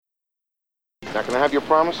Now, can I have your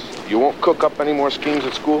promise? You won't cook up any more schemes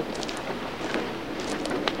at school?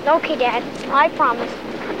 Okay, Dad. I promise.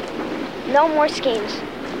 No more schemes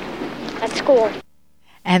at school.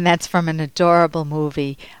 And that's from an adorable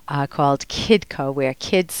movie called Kidco, where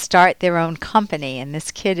kids start their own company. And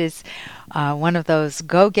this kid is one of those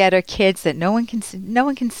go-getter kids that no one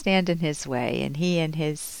can stand in his way. And he and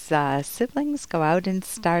his siblings go out and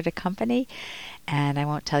start a company. And I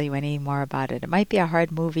won't tell you any more about it. It might be a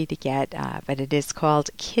hard movie to get, but it is called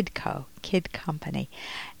Kidco, Kid Company.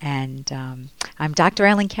 And I'm Dr.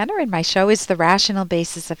 Ellen Kenner, and my show is The Rational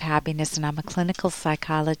Basis of Happiness, and I'm a clinical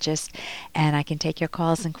psychologist, and I can take your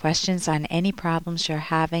calls and questions on any problems you're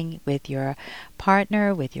having with your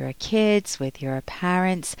partner, with your kids, with your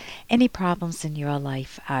parents, any problems in your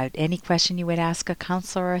life. Any question you would ask a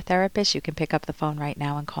counselor or a therapist, you can pick up the phone right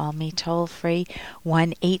now and call me toll-free,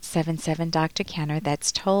 1-877-Dr.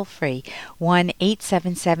 That's toll free,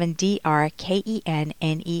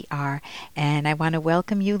 1-877-DRKENNER. And I want to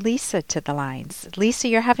welcome you, Lisa, to the lines. Lisa,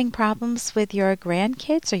 you're having problems with your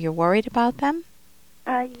grandkids? Are you worried about them?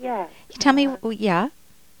 Yes. You tell me, yeah?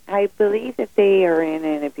 I believe that they are in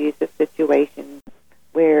an abusive situation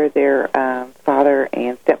where their father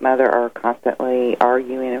and stepmother are constantly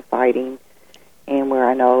arguing and fighting, and where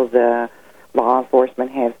I know the law enforcement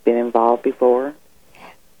has been involved before.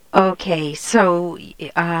 Okay, so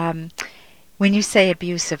when you say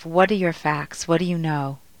abusive, what are your facts? What do you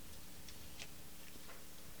know?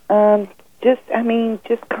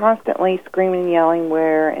 Just constantly screaming and yelling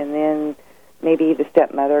and then maybe the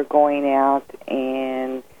stepmother going out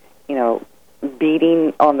and,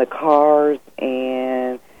 beating on the cars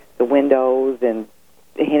and the windows and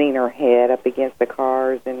hitting her head up against the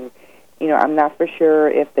cars. And, I'm not for sure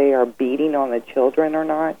if they are beating on the children or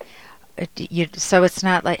not. So it's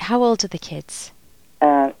not like, how old are the kids?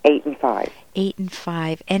 8 and 5. 8 and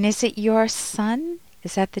 5. And is it your son?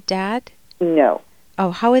 Is that the dad? No.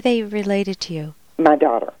 Oh, how are they related to you? My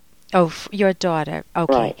daughter. Oh, your daughter.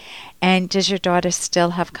 Okay. Right. And does your daughter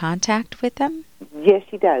still have contact with them? Yes,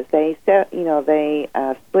 she does. They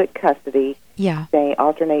split custody. Yeah. They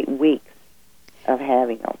alternate weeks of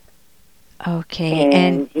having them. Okay.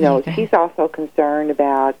 And she's also concerned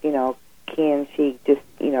about, can she just,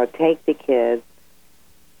 take the kids,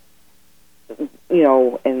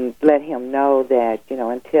 and let him know that,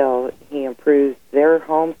 until he improves their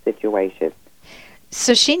home situation.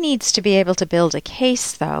 So she needs to be able to build a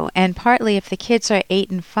case, though, and partly if the kids are 8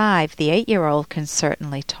 and 5, the 8-year-old can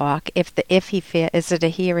certainly talk. Is it a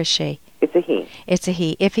he or a she? It's a he. It's a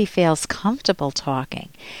he. If he feels comfortable talking,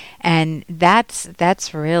 and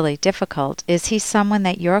that's really difficult. Is he someone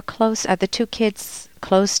that you're close? Are the two kids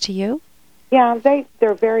close to you? Yeah,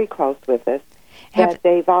 they're very close with us. But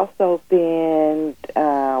they've also been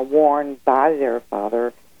warned by their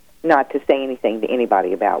father not to say anything to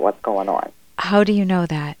anybody about what's going on. How do you know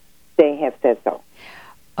that? They have said so.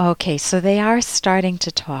 Okay, so they are starting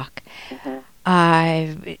to talk. Mm-hmm.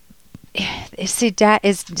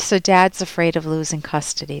 So Dad's afraid of losing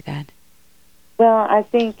custody then? Well, I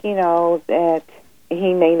think, that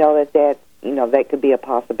he may know that could be a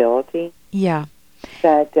possibility. Yeah.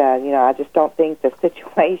 But, I just don't think the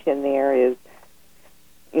situation there is,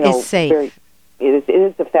 is safe. It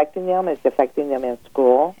is affecting them. It's affecting them in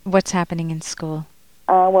school. What's happening in school?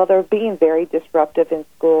 Well, they're being very disruptive in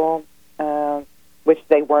school, which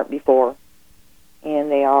they weren't before.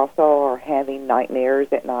 And they also are having nightmares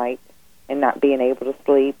at night and not being able to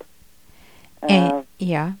sleep.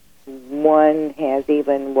 Yeah. One has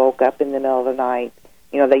even woke up in the middle of the night.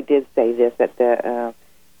 They did say this, that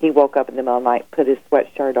he woke up in the middle of the night, put his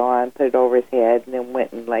sweatshirt on, put it over his head, and then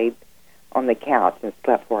went and laid on the couch and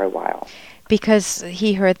slept for a while. Because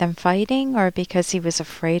he heard them fighting, or because he was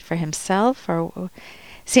afraid for himself? Or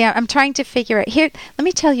see, I'm trying to figure out. Here, let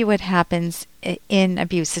me tell you what happens in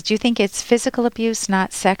abuse. Do you think it's physical abuse,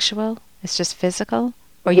 not sexual? It's just physical?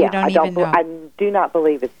 Or you don't even know? I do not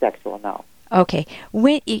believe it's sexual, no. Okay.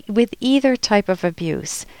 With either type of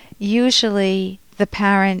abuse, usually the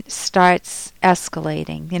parent starts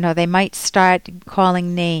escalating. They might start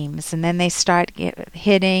calling names, and then they start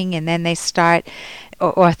hitting, and then they start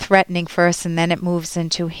or threatening first, and then it moves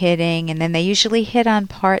into hitting, and then they usually hit on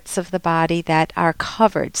parts of the body that are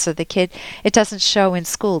covered. So the kid, it doesn't show in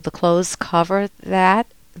school. The clothes cover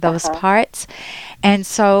those parts. And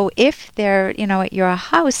so if they're, at your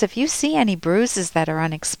house, if you see any bruises that are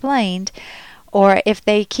unexplained, or if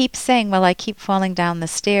they keep saying, well, I keep falling down the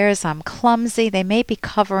stairs, I'm clumsy, they may be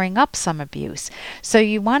covering up some abuse. So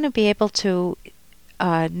you want to be able to,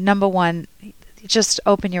 number one, just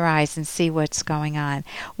open your eyes and see what's going on.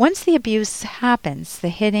 Once the abuse happens, the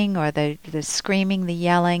hitting or the screaming, the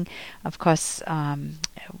yelling, of course,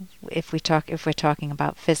 if we're talking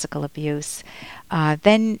about physical abuse,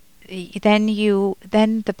 then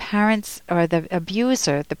the parents or the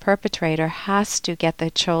abuser, the perpetrator, has to get the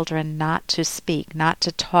children not to speak, not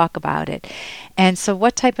to talk about it. And so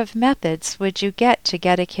what type of methods would you get to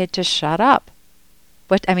get a kid to shut up?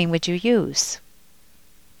 Would you use?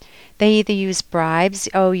 They either use bribes.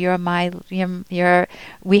 Oh, we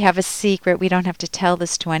have a secret. We don't have to tell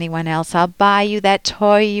this to anyone else. I'll buy you that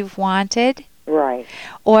toy you've wanted. Right.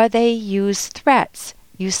 Or they use threats.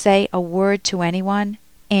 You say a word to anyone,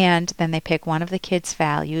 and then they pick one of the kids'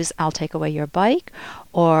 values. I'll take away your bike,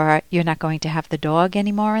 or you're not going to have the dog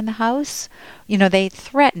anymore in the house. They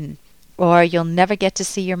threaten. Or you'll never get to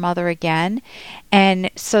see your mother again.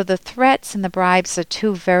 And so the threats and the bribes are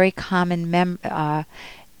two very common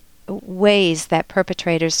ways that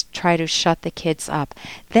perpetrators try to shut the kids up.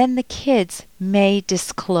 Then the kids may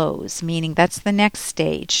disclose, meaning that's the next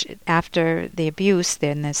stage. After the abuse,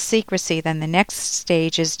 then the secrecy, then the next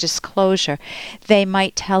stage is disclosure. They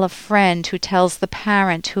might tell a friend who tells the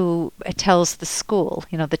parent who tells the school,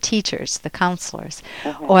 the teachers, the counselors.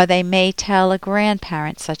 Or they may tell a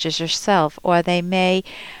grandparent such as yourself, or they may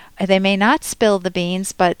not spill the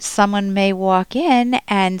beans, but someone may walk in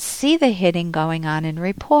and see the hitting going on and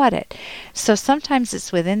report it. So sometimes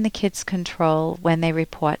it's within the kids' control when they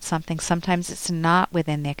report something. Sometimes it's not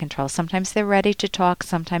within their control. Sometimes they're ready to talk.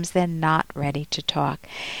 Sometimes they're not ready to talk.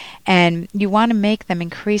 And you want to make them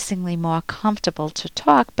increasingly more comfortable to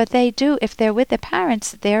talk, but they do. If they're with their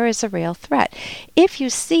parents, there is a real threat. If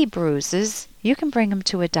you see bruises, you can bring them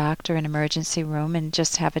to a doctor, an emergency room, and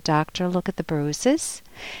just have a doctor look at the bruises.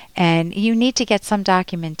 And you need to get some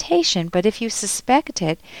documentation, but if you suspect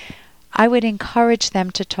it, I would encourage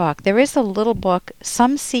them to talk. There is a little book,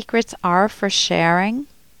 Some Secrets Are for Sharing.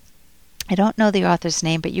 I don't know the author's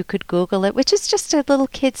name, but you could Google it, which is just a little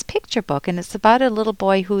kid's picture book, and it's about a little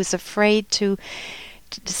boy who is afraid to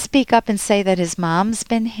speak up and say that his mom's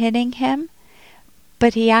been hitting him.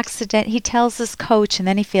 But he tells his coach, and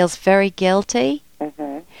then he feels very guilty.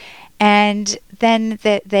 And then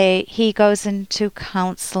he goes into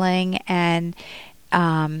counseling, and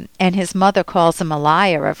his mother calls him a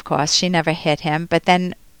liar, of course. She never hit him. But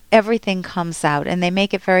then everything comes out, and they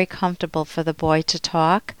make it very comfortable for the boy to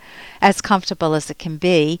talk, as comfortable as it can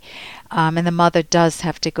be. And the mother does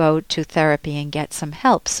have to go to therapy and get some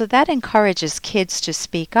help. So that encourages kids to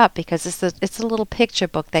speak up, because it's a little picture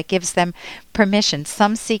book that gives them permission.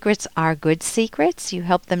 Some secrets are good secrets. You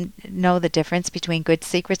help them know the difference between good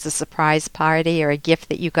secrets, a surprise party, or a gift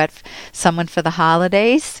that you got someone for the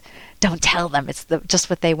holidays. Don't tell them. It's just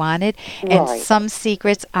what they wanted. Right. And some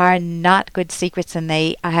secrets are not good secrets, and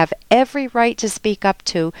they have every right to speak up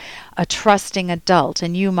to a trusting adult,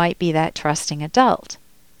 and you might be that trusting adult.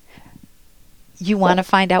 You want to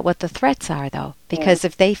find out what the threats are, though, because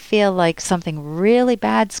if they feel like something really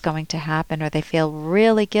bad's going to happen, or they feel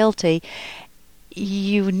really guilty,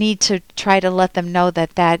 you need to try to let them know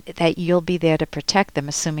that you'll be there to protect them,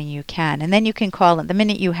 assuming you can. And then you can call, the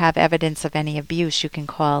minute you have evidence of any abuse, you can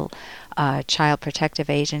call child protective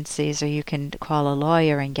agencies, or you can call a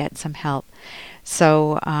lawyer and get some help.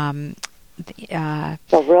 So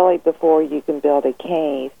really, before you can build a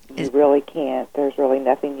case, you really can't. There's really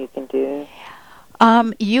nothing you can do.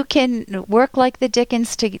 You can work like the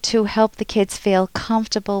Dickens to help the kids feel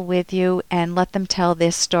comfortable with you and let them tell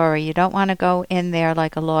their story. You don't want to go in there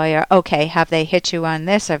like a lawyer. Okay, have they hit you on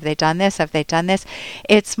this? Have they done this? Have they done this?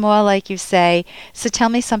 It's more like you say, so tell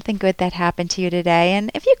me something good that happened to you today.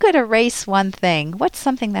 And if you could erase one thing, what's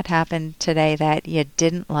something that happened today that you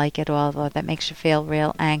didn't like at all, or that makes you feel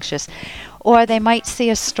real anxious? Or they might see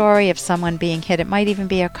a story of someone being hit. It might even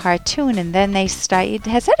be a cartoon, and then they start,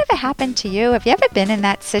 has that ever happened to you? Have you ever been in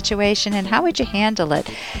that situation, and how would you handle it?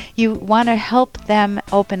 You want to help them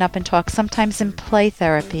open up and talk. Sometimes in play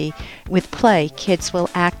therapy, with play, kids will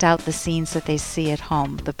act out the scenes that they see at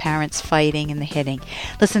home, the parents fighting and the hitting.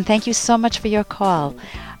 Listen, thank you so much for your call.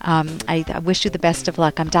 I wish you the best of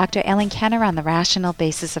luck. I'm Dr. Ellen Kenner on the Rational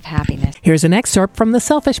Basis of Happiness. Here's an excerpt from The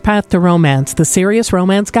Selfish Path to Romance, the Serious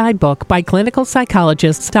Romance Guidebook by clinical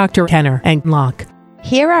psychologists Dr. Kenner and Locke.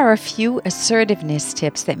 Here are a few assertiveness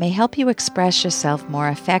tips that may help you express yourself more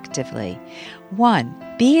effectively.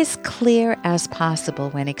 1. Be as clear as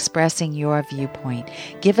possible when expressing your viewpoint.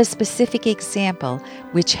 Give a specific example,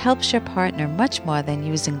 which helps your partner much more than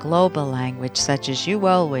using global language such as you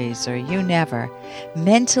always or you never.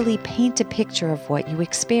 Mentally paint a picture of what you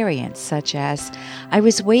experienced, such as, I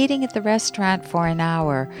was waiting at the restaurant for an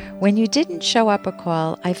hour. When you didn't show up or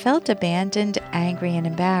call, I felt abandoned, angry, and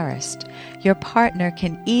embarrassed. Your partner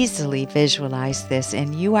can easily visualize this,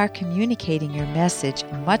 and you are communicating your message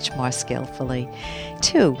much more skillfully.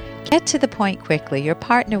 2. Get to the point quickly. Your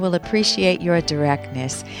partner will appreciate your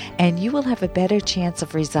directness, and you will have a better chance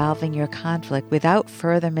of resolving your conflict without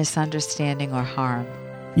further misunderstanding or harm.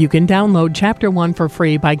 You can download Chapter 1 for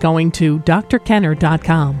free by going to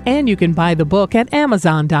drkenner.com, and you can buy the book at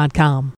amazon.com.